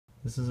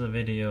This is a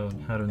video on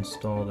how to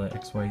install the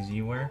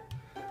XYZware.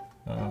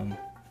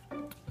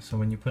 So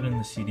when you put in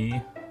the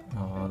CD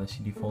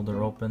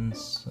folder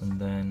opens,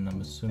 and then I'm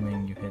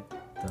assuming you hit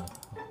the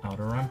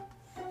outer run.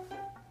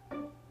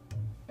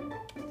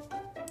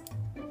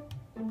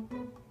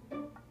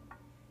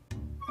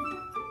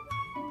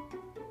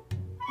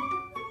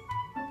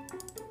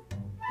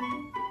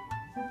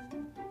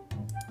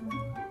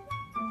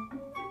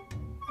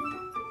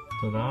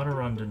 So the outer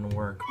run didn't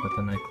work, but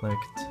then I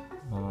clicked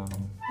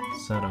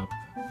setup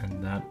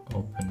and that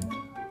opened,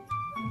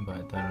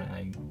 but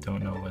I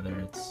don't know whether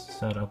it's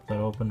setup that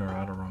opened or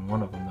outer run,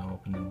 one of them that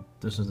opened, and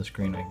this is the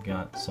screen I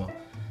got. So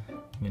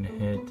I'm gonna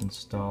hit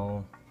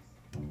install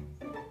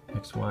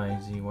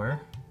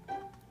XYZware.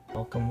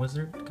 Welcome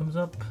wizard comes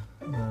up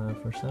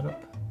for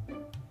setup.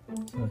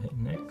 So hit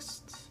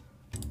next,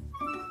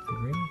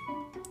 agree,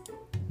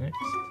 next,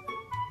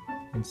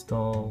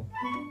 install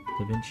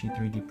Da Vinci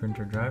 3D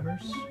printer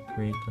drivers,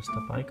 create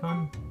desktop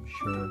icon,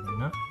 sure, why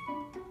not,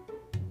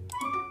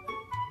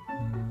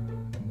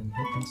 and then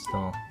hit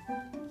install.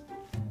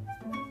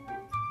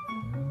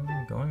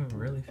 Going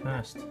really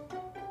fast.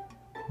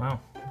 Wow,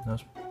 that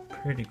was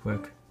pretty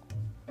quick.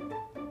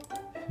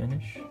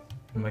 Finish.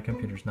 And my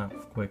computer's not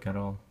quick at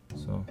all,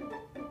 so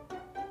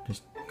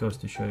just goes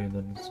to show you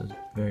that it's a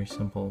very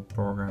simple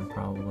program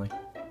probably.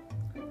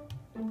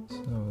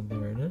 So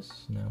there it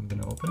is. Now I'm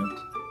gonna open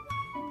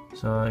it.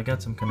 So I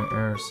got some kind of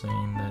error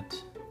saying that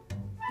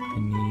I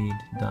need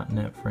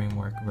 .NET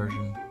Framework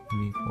version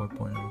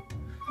v4.0.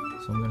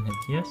 So I'm gonna hit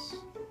yes.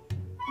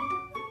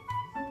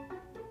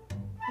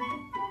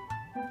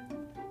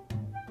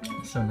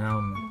 So now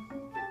I'm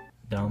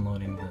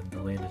downloading the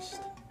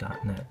latest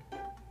 .NET.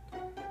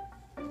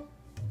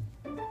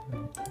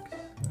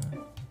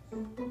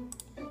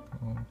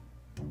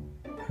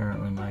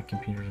 Apparently my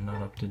computer's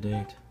not up to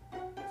date.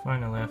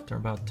 Finally, after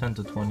about 10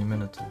 to 20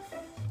 minutes of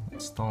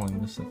installing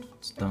this,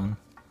 it's done.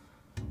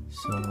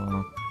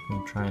 So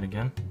we'll try it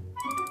again.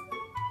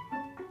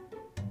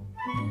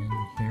 And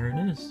here it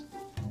is.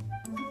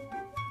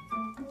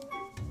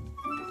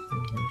 So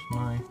here's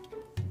my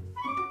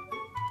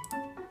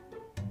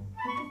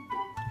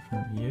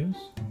different views.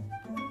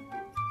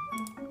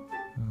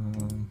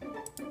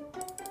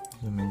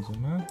 Zoom in,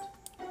 zoom out.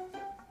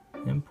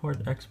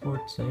 Import,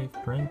 export, save,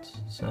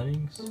 print,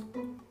 settings,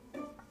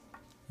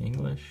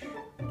 English,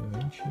 Da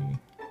Vinci.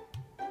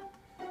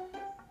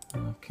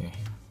 Okay,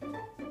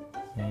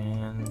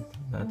 and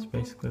that's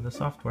basically the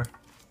software.